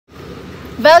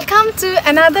Welcome to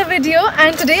another video,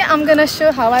 and today I'm gonna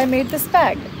show how I made this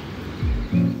bag.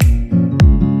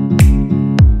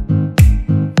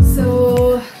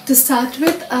 So to start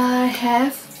with, I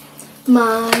have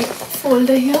my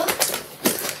folder here.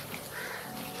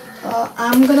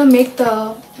 I'm gonna make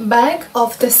the bag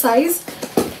of this size,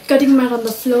 cutting mat on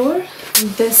the floor,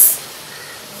 this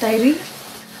diary,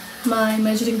 my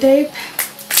measuring tape,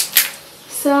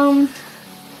 some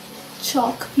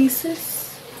chalk pieces.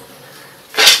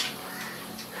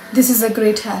 This is a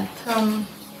great help.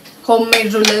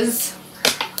 Homemade rulers,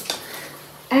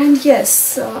 and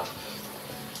yes,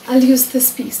 I'll use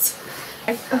this piece.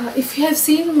 If you have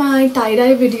seen my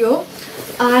tie-dye video,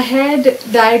 I had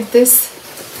dyed this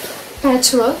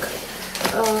patchwork.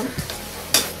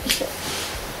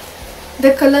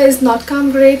 The color is not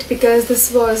come great because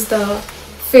this was the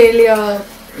failure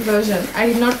version. I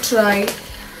did not try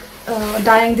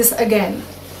dyeing this again.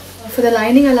 For the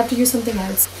lining, I'll have to use something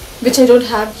else, which I don't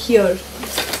have here.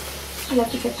 I'll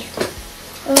have to get it.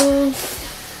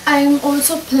 I'm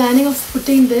also planning of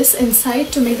putting this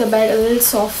inside to make the bag a little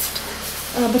soft,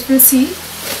 but we'll see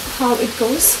how it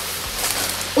goes.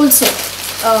 Also,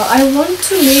 I want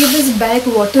to make this bag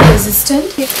water resistant.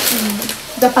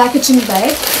 The packaging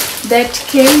bag that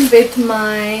came with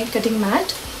my cutting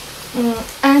mat,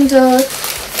 and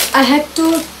I had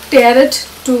to tear it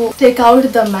to take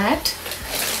out the mat.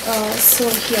 So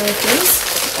here it is,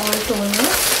 all torn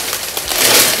off.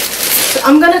 So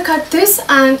I'm gonna cut this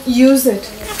and use it.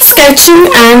 Sketching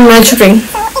and measuring.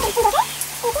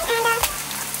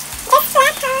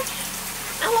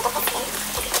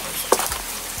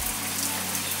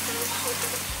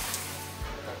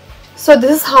 So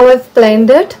this is how I've planned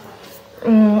it.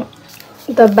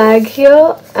 The bag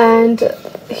here, and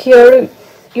here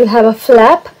you have a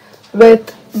flap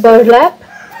with burlap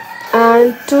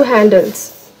and two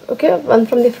handles. Okay, one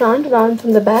from the front, one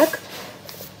from the back.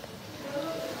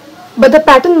 But the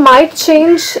pattern might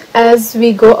change as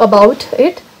we go about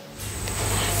it.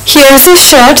 Here's a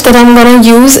shirt that I'm gonna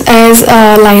use as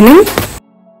a lining.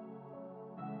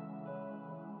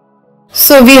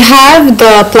 So we have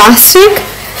the plastic,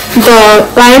 the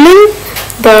lining,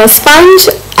 the sponge,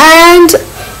 and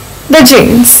the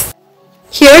jeans.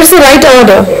 Here's the right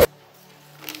order.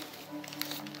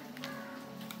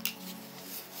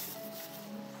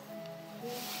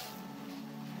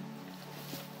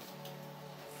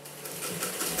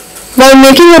 While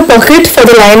making a pocket for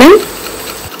the lining,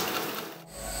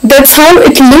 that's how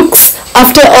it looks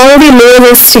after all the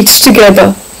layers are stitched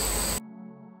together.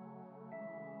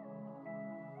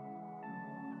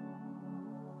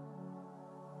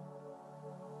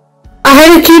 I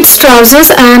had a kid's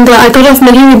trousers, and I thought of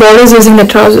making the borders using the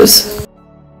trousers.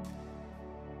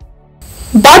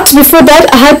 But before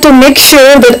that, I had to make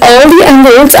sure that all the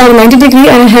angles are 90 degrees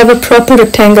and I have a proper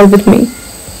rectangle with me.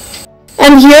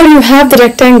 And here you have the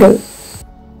rectangle.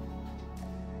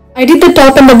 I did the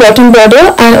top and the bottom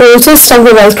border and also stuck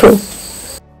the velcro.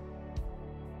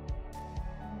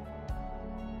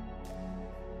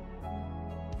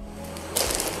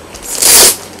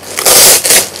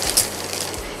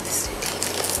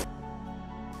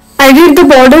 I did the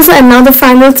borders and now the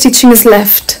final stitching is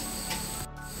left.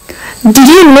 Did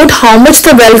you note how much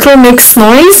the velcro makes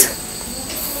noise?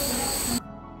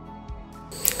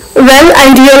 Well,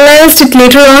 I realized it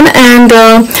later on, and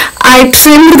I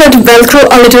trimmed that velcro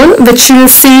a little, which you will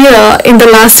see in the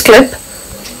last clip.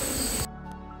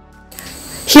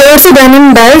 Here's a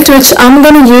denim belt which I'm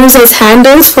going to use as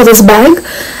handles for this bag.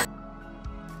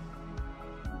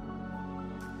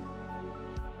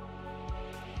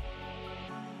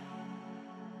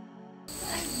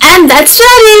 And that's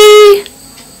ready!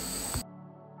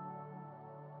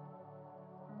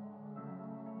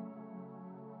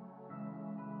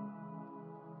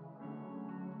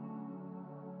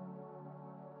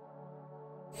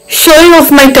 Showing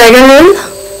off my tiger nail,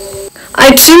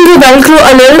 I trimmed the velcro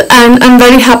a little and I'm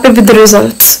very happy with the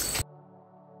results.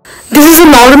 This is a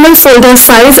normal folder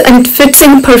size and it fits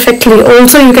in perfectly.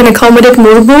 Also, you can accommodate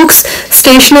more books,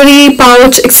 stationery,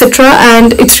 pouch, etc.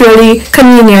 and it's really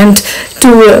convenient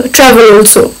to travel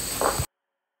also.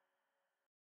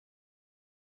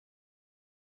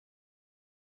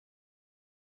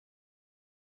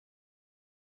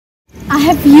 I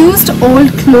have used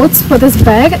old clothes for this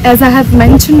bag, as I have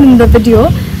mentioned in the video,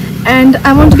 and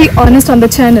I want to be honest on the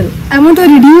channel. I want to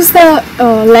reduce the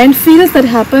landfills that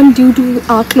happen due to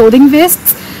our clothing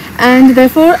wastes, and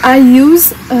therefore I use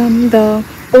the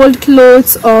old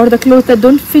clothes or the clothes that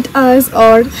don't fit us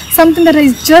or something that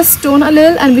is just torn a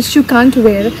little and which you can't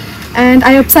wear, and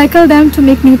I upcycle them to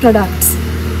make new products.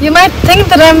 You might think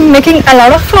that I'm making a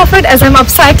lot of profit as I'm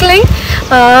upcycling,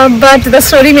 but the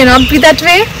story may not be that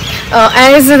way,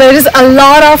 as there is a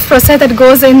lot of process that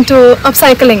goes into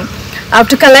upcycling. I have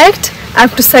to collect, I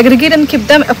have to segregate and keep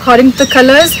them according to the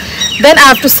colors, then I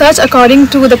have to search according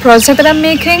to the project that I'm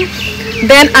making,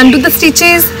 then undo the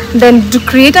stitches, then to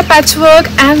create a patchwork,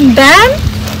 and then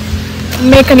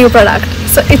make a new product.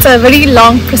 So it's a very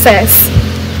long process.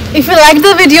 If you like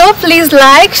the video, please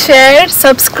like, share,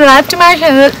 subscribe to my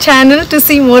channel to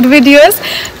see more videos.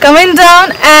 Comment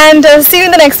down, and see you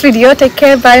in the next video. Take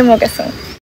care. Bye. Mogasan.